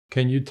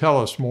Can you tell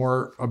us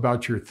more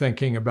about your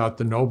thinking about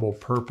the noble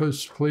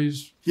purpose,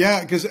 please?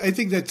 Yeah, because I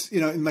think that,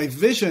 in my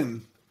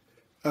vision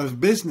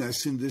of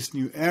business in this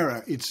new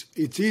era,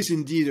 it is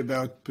indeed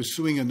about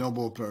pursuing a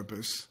noble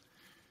purpose,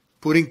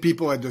 putting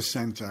people at the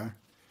center,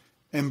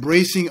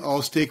 embracing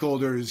all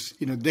stakeholders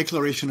in a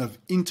declaration of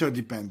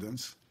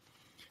interdependence,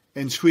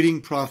 and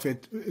treating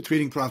profit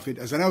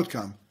as an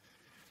outcome,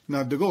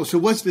 not the goal. So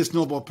what's this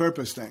noble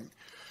purpose thing?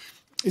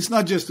 It's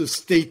not just a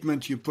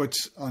statement you put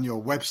on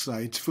your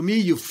website. For me,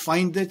 you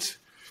find it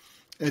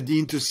at the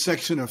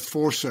intersection of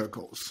four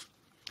circles.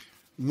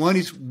 One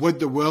is what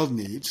the world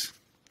needs.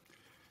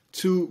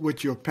 Two,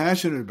 what you're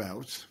passionate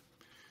about.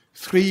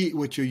 Three,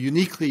 what you're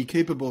uniquely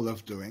capable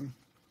of doing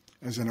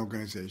as an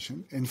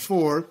organization. And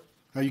four,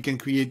 how you can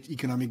create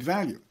economic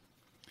value.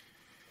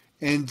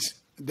 And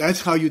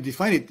that's how you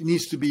define it. It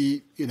needs to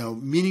be,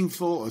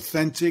 meaningful,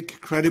 authentic,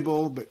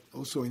 credible, but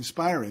also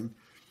inspiring.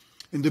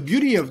 And the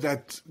beauty of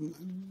that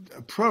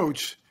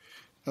approach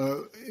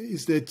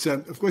is that,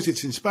 of course,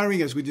 it's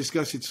inspiring. As we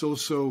discussed, it's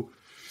also,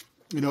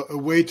 a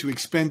way to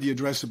expand the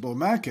addressable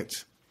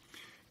market.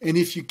 And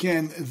if you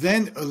can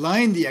then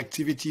align the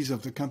activities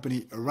of the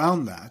company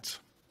around that,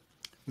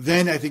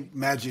 then I think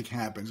magic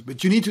happens.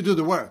 But you need to do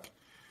the work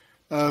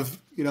of,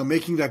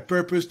 making that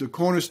purpose the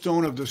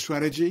cornerstone of the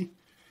strategy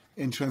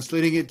and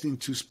translating it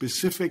into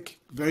specific,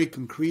 very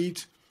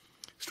concrete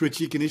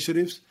strategic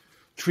initiatives.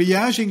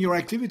 Triaging your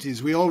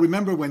activities. We all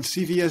remember when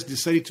CVS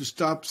decided to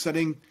stop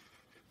selling,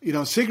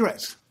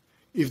 cigarettes.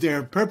 If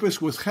their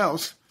purpose was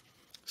health,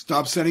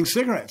 stop selling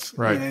cigarettes,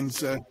 right,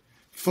 and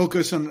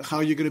focus on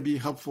how you're going to be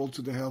helpful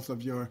to the health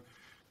of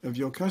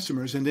your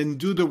customers, and then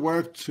do the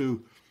work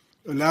to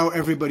allow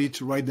everybody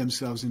to write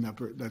themselves in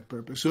that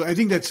purpose. So I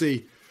think it's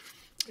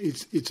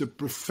a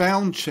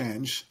profound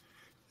change.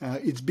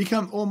 It's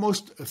become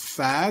almost a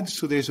fad.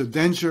 So there's a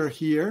danger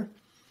here.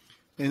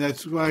 And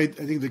that's why I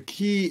think the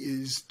key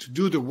is to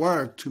do the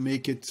work to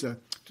make it, to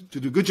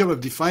do a good job of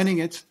defining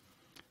it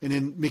and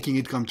then making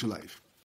it come to life.